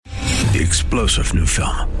The explosive new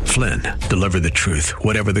film, Flynn, deliver the truth,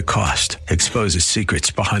 whatever the cost, exposes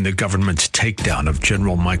secrets behind the government's takedown of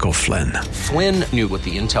General Michael Flynn. Flynn knew what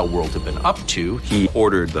the intel world had been up to. He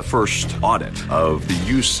ordered the first audit of the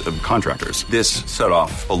use of contractors. This set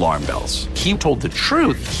off alarm bells. He told the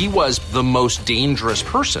truth. He was the most dangerous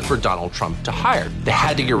person for Donald Trump to hire. They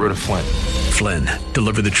had to get rid of Flynn. Flynn,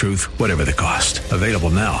 deliver the truth, whatever the cost. Available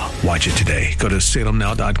now. Watch it today. Go to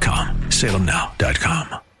salemnow.com.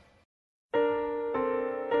 salemnow.com.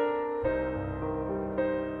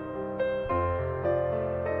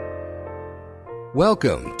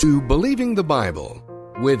 Welcome to Believing the Bible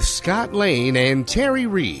with Scott Lane and Terry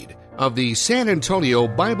Reed of the San Antonio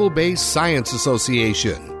Bible-Based Science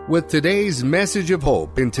Association, with today's message of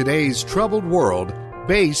hope in today's troubled world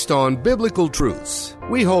based on biblical truths.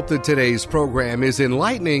 We hope that today's program is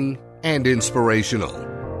enlightening and inspirational.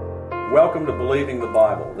 Welcome to Believing the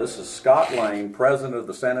Bible. This is Scott Lane, president of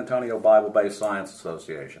the San Antonio Bible-Based Science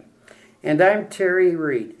Association. And I'm Terry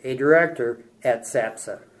Reed, a director at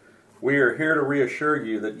SAPSA. We are here to reassure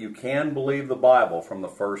you that you can believe the Bible from the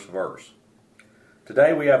first verse.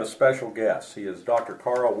 Today we have a special guest. He is Dr.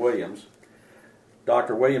 Carl Williams.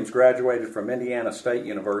 Dr. Williams graduated from Indiana State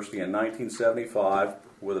University in 1975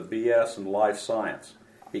 with a BS in Life Science.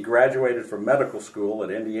 He graduated from medical school at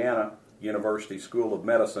Indiana University School of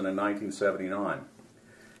Medicine in 1979.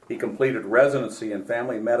 He completed residency in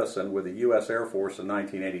family medicine with the U.S. Air Force in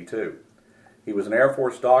 1982. He was an Air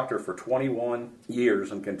Force doctor for 21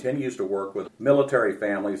 years and continues to work with military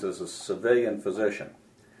families as a civilian physician.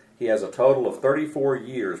 He has a total of 34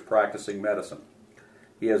 years practicing medicine.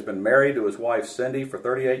 He has been married to his wife Cindy for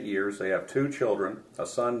 38 years. They have 2 children, a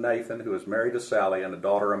son Nathan who is married to Sally and a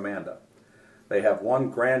daughter Amanda. They have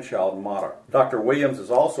 1 grandchild, Mata. Dr. Williams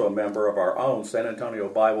is also a member of our own San Antonio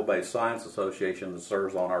Bible-Based Science Association and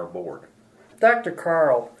serves on our board. Dr.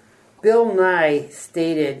 Carl, Bill Nye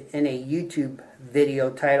stated in a YouTube video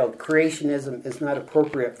titled "Creationism is not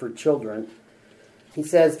appropriate for children." He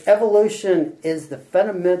says, evolution is the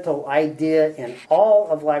fundamental idea in all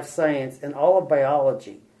of life science and all of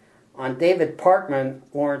biology. On David Parkman,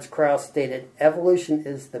 Lawrence Krauss stated, evolution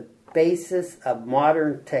is the basis of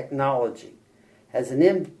modern technology. As an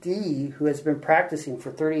MD who has been practicing for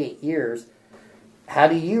 38 years, how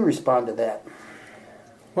do you respond to that?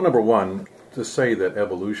 Well, number one, to say that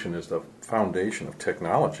evolution is the foundation of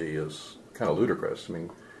technology is kind of ludicrous. I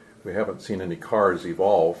mean, we haven't seen any cars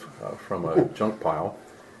evolve from a junk pile.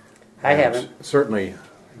 I haven't. Certainly,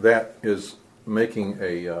 that is making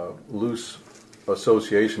a loose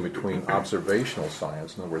association between observational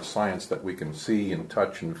science, in other words, science that we can see and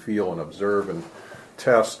touch and feel and observe and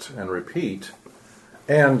test and repeat,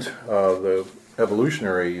 and the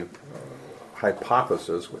evolutionary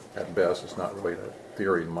hypothesis, which at best is not really a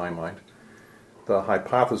theory in my mind, the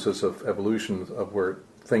hypothesis of evolution of where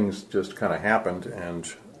things just kind of happened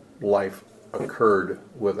and life occurred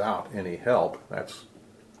without any help. That's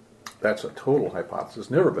a total hypothesis,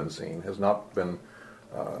 never been seen, has not been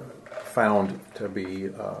found to be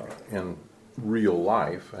in real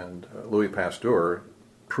life, and Louis Pasteur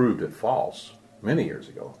proved it false many years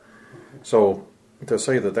ago. So to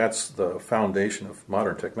say that that's the foundation of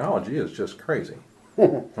modern technology is just crazy,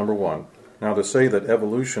 number one. Now, to say that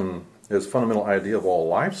evolution is a fundamental idea of all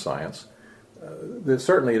life science,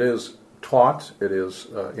 certainly it is taught, it is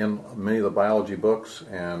in many of the biology books,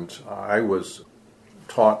 and I was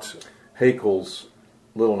taught Haeckel's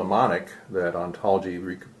little mnemonic that ontology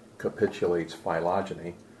recapitulates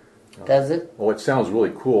phylogeny. Does it? Well, it sounds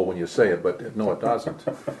really cool when you say it, but no, it doesn't.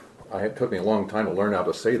 It took me a long time to learn how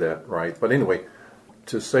to say that right. But anyway,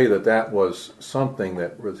 to say that that was something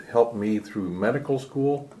that helped me through medical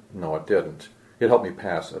school, no, it didn't. It helped me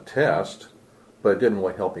pass a test, but it didn't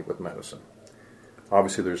really help me with medicine.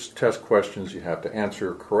 Obviously, there's test questions you have to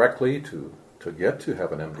answer correctly to get to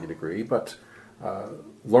have an MD degree, but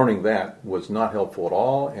learning that was not helpful at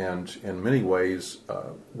all, and in many ways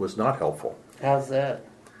was not helpful. How's that?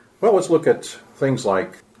 Well, let's look at things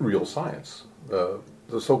like real science. The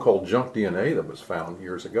so-called junk DNA that was found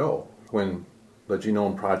years ago, when the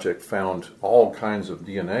Genome Project found all kinds of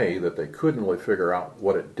DNA that they couldn't really figure out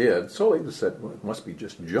what it did, so they just said, well, it must be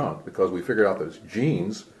just junk, because we figured out that it's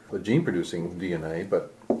genes, the gene-producing DNA,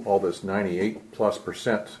 but all this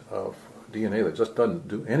 98+% of DNA that just doesn't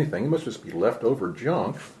do anything, it must just be leftover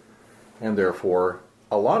junk, and therefore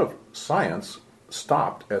a lot of science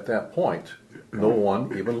stopped at that point. No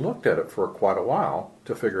one even looked at it for quite a while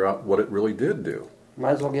to figure out what it really did do.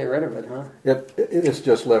 Might as well get rid of it, huh? It's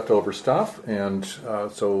just leftover stuff, and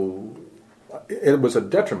so it was a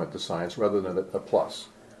detriment to science rather than a plus.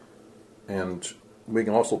 And We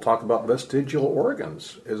can also talk about vestigial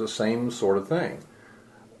organs is the same sort of thing.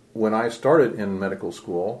 When I started in medical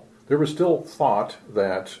school, there was still thought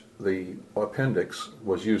that the appendix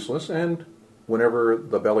was useless, and whenever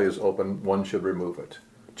the belly is open, one should remove it,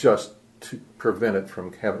 just to prevent it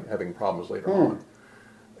from having problems later on.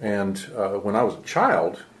 And when I was a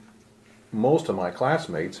child, most of my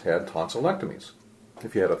classmates had tonsillectomies.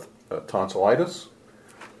 If you had a tonsillitis,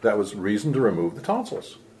 that was reason to remove the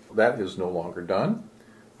tonsils. That is no longer done.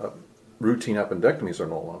 Routine appendectomies are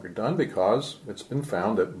no longer done because it's been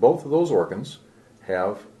found that both of those organs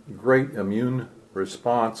have great immune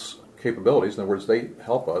response capabilities. In other words, they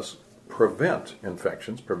help us prevent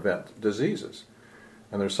infections, prevent diseases.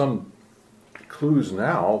 And there's some clues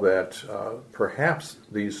now that perhaps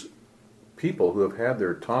these people who have had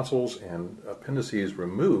their tonsils and appendices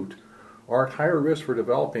removed are at higher risk for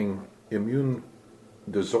developing immune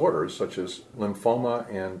disorders such as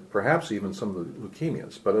lymphoma and perhaps even some of the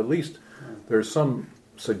leukemias. But at least there's some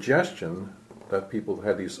suggestion that people who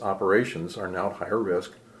had these operations are now at higher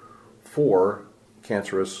risk for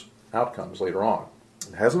cancerous outcomes later on.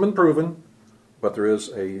 It hasn't been proven, but there is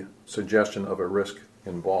a suggestion of a risk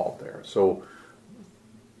involved there. So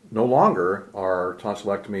no longer are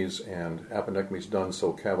tonsillectomies and appendectomies done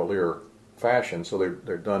so cavalier fashion, so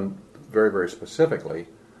they're done very, very specifically.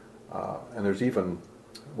 And there's even,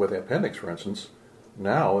 with the appendix, for instance,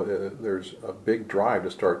 now there's a big drive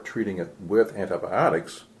to start treating it with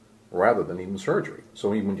antibiotics rather than even surgery.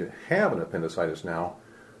 So even when you have an appendicitis now,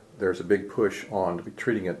 there's a big push on to be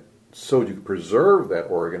treating it so you can preserve that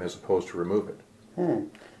organ as opposed to remove it.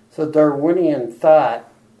 So Darwinian thought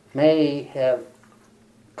may have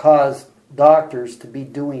caused doctors to be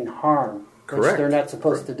doing harm, which they're not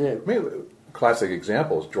supposed to do. I mean, a classic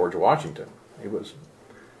example is George Washington. He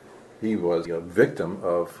was a victim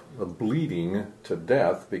of bleeding to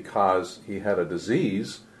death because he had a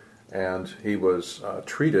disease, and he was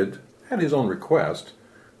treated at his own request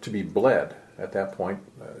to be bled. At that point,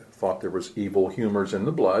 thought there was evil humors in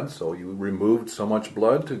the blood, so you removed so much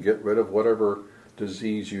blood to get rid of whatever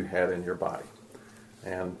disease you had in your body.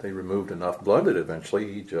 And they removed enough blood that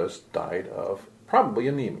eventually he just died of probably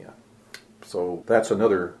anemia. So that's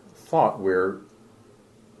another thought where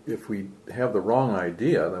if we have the wrong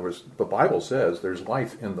idea, in other words, the Bible says there's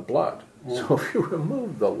life in the blood. So if you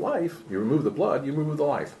remove the life, you remove the blood, you remove the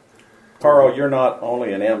life. Carl, you're not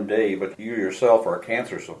only an MD, but you yourself are a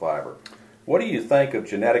cancer survivor. What do you think of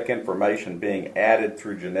genetic information being added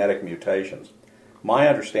through genetic mutations? My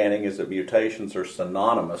understanding is that mutations are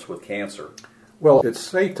synonymous with cancer. Well, it's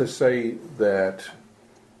safe to say that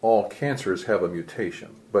all cancers have a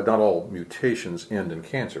mutation, but not all mutations end in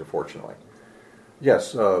cancer, fortunately.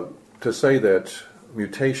 Yes, to say that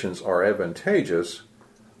mutations are advantageous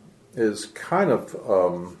is kind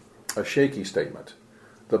of a shaky statement.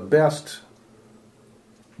 The best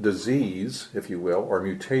disease, if you will, or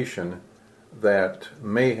mutation that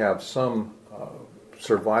may have some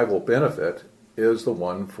survival benefit is the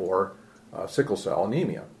one for sickle cell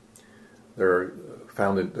anemia. They're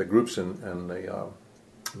found in the groups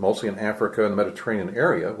mostly in Africa and the Mediterranean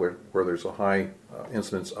area where there's a high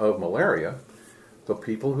incidence of malaria. The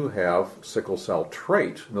people who have sickle cell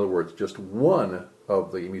trait, in other words, just one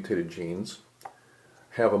of the mutated genes,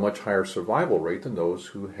 have a much higher survival rate than those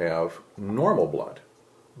who have normal blood,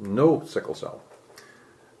 no sickle cell.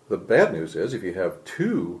 The bad news is if you have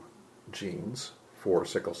two genes for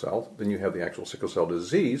sickle cell, then you have the actual sickle cell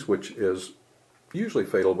disease, which is usually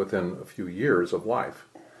fatal within a few years of life.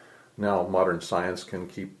 Now, modern science can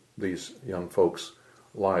keep these young folks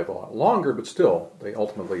alive a lot longer, but still, they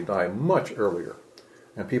ultimately die much earlier.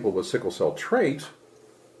 And people with sickle cell trait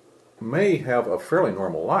may have a fairly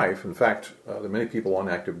normal life. In fact, there are many people on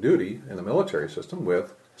active duty in the military system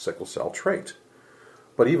with sickle cell trait.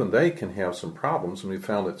 But even they can have some problems, and we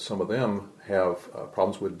found that some of them have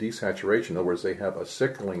problems with desaturation. In other words, they have a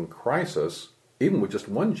sickling crisis, even with just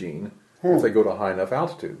one gene, if they go to a high enough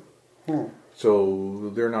altitude.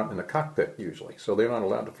 So they're not in the cockpit usually. So they're not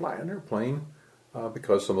allowed to fly an airplane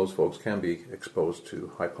because some of those folks can be exposed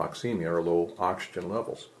to hypoxemia or low oxygen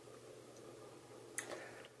levels.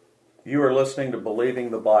 You are listening to Believing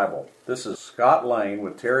the Bible. This is Scott Lane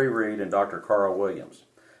with Terry Reed and Dr. Carl Williams.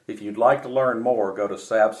 If you'd like to learn more, go to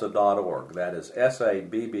sabsa.org. That is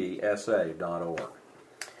sabbsa.org.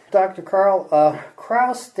 Dr. Carl,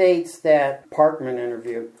 Krauss states that, Parkman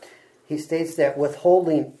interview, he states that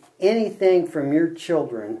withholding anything from your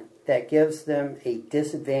children that gives them a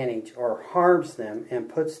disadvantage or harms them and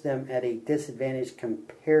puts them at a disadvantage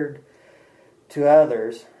compared to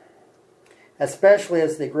others, especially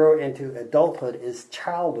as they grow into adulthood, is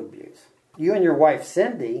child abuse. You and your wife,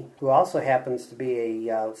 Cindy, who also happens to be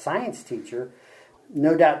a science teacher,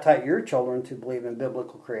 no doubt taught your children to believe in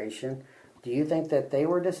biblical creation. Do you think that they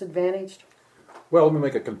were disadvantaged? Well, let me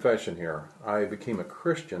make a confession here. I became a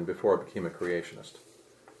Christian before I became a creationist.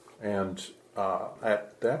 And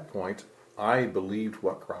at that point, I believed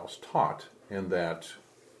what Krauss taught, in that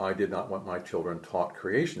I did not want my children taught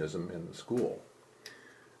creationism in the school.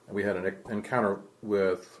 And we had an encounter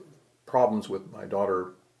with problems with my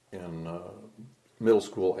daughter in middle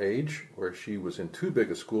school age, where she was in too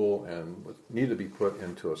big a school and needed to be put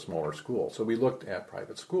into a smaller school. So we looked at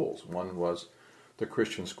private schools. One was the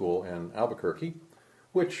Christian school in Albuquerque,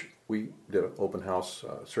 which we did an open house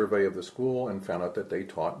survey of the school and found out that they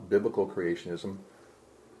taught biblical creationism,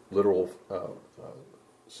 literal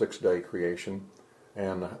 6-day creation,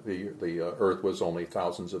 and the earth was only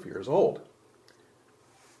thousands of years old.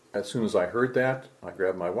 As soon as I heard that, I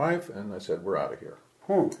grabbed my wife and I said, we're out of here.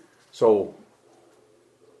 So,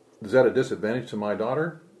 is that a disadvantage to my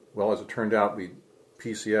daughter? Well, as it turned out, we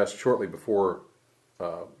PCS shortly before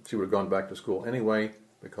she would have gone back to school anyway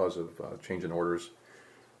because of change in orders.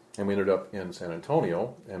 And we ended up in San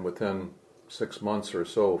Antonio, and within 6 months or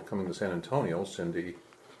so of coming to San Antonio, Cindy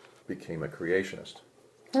became a creationist.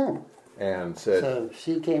 And said, so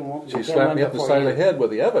she slapped me up the side of the head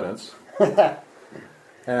with the evidence.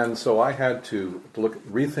 And so I had to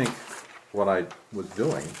rethink what I was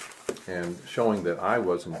doing, and showing that I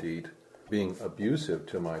was indeed being abusive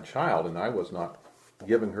to my child, and I was not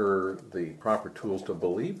giving her the proper tools to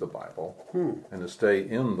believe the Bible and to stay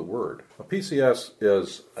in the Word. A PCS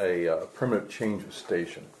is a permanent change of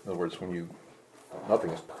station. In other words,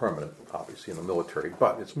 nothing is permanent, obviously, in the military,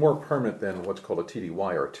 but it's more permanent than what's called a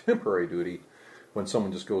TDY, or temporary duty, when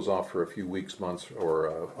someone just goes off for a few weeks, months,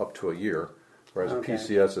 or up to a year. Whereas a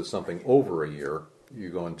PCS is something over a year. You're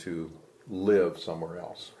going to live somewhere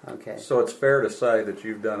else. Okay. So it's fair to say that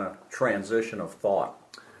you've done a transition of thought.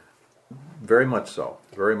 Very much so.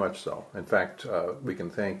 Very much so. In fact, we can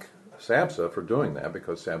thank SABSA for doing that,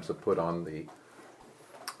 because SABSA put on the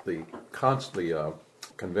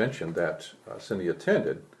convention that Cindy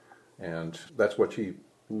attended, and that's what she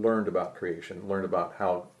learned about creation, learned about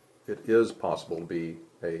how it is possible to be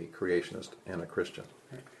a creationist and a Christian.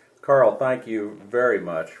 Carl, thank you very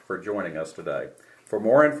much for joining us today. For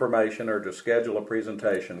more information or to schedule a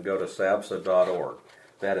presentation, go to sabsa.org.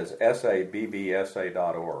 That is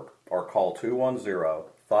sabbsa.org, or call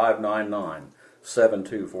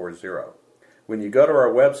 210-599-7240. When you go to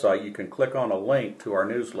our website, you can click on a link to our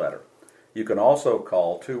newsletter. You can also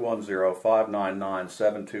call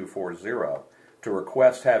 210-599-7240 to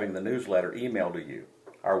request having the newsletter emailed to you.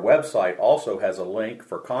 Our website also has a link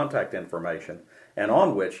for contact information, and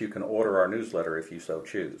on which you can order our newsletter if you so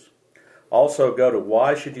choose. Also, go to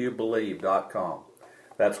whyshouldyoubelieve.com.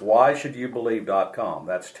 That's whyshouldyoubelieve.com.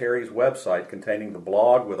 That's Terry's website containing the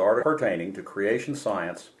blog with articles pertaining to creation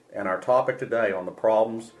science and our topic today on the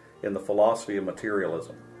problems in the philosophy of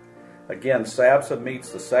materialism. Again, SABSA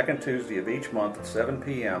meets the second Tuesday of each month at 7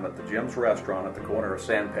 p.m. at the Jim's Restaurant at the corner of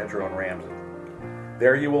San Pedro and Ramsey.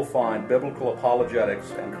 There you will find biblical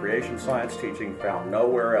apologetics and creation science teaching found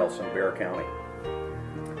nowhere else in Bexar County.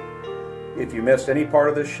 If you missed any part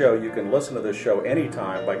of this show, you can listen to this show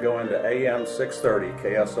anytime by going to AM 630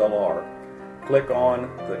 KSLR. Click on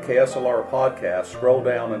the KSLR podcast, scroll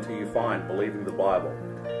down until you find Believing the Bible.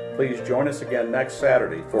 Please join us again next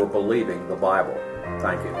Saturday for Believing the Bible.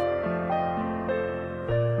 Thank you.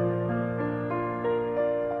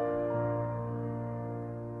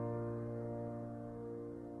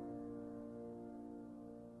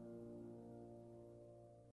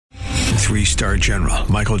 Three-star General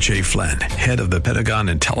Michael J. Flynn, head of the Pentagon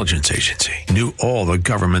Intelligence Agency, knew all the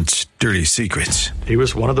government's dirty secrets. He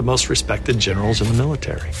was one of the most respected generals in the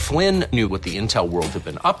military. Flynn knew what the intel world had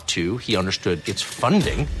been up to. He understood its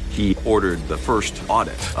funding. He ordered the first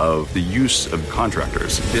audit of the use of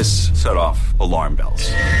contractors. This set off alarm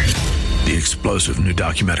bells. The explosive new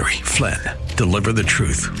documentary, Flynn, Deliver the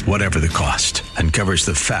Truth, Whatever the Cost, uncovers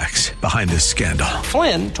the facts behind this scandal.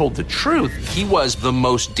 Flynn told the truth. He was the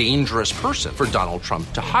most dangerous person for Donald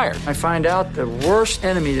Trump to hire. I find out the worst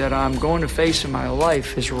enemy that I'm going to face in my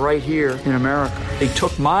life is right here in America. They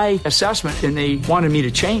took my assessment and they wanted me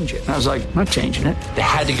to change it. And I was like, I'm not changing it. They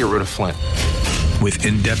had to get rid of Flynn. With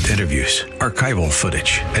in-depth interviews, archival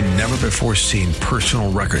footage, and never-before-seen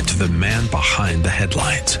personal records of the man behind the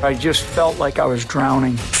headlines. I just felt like I was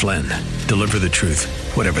drowning. Flynn, Deliver the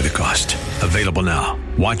Truth, Whatever the Cost. Available now.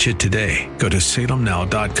 Watch it today. Go to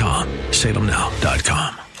salemnow.com.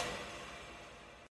 salemnow.com.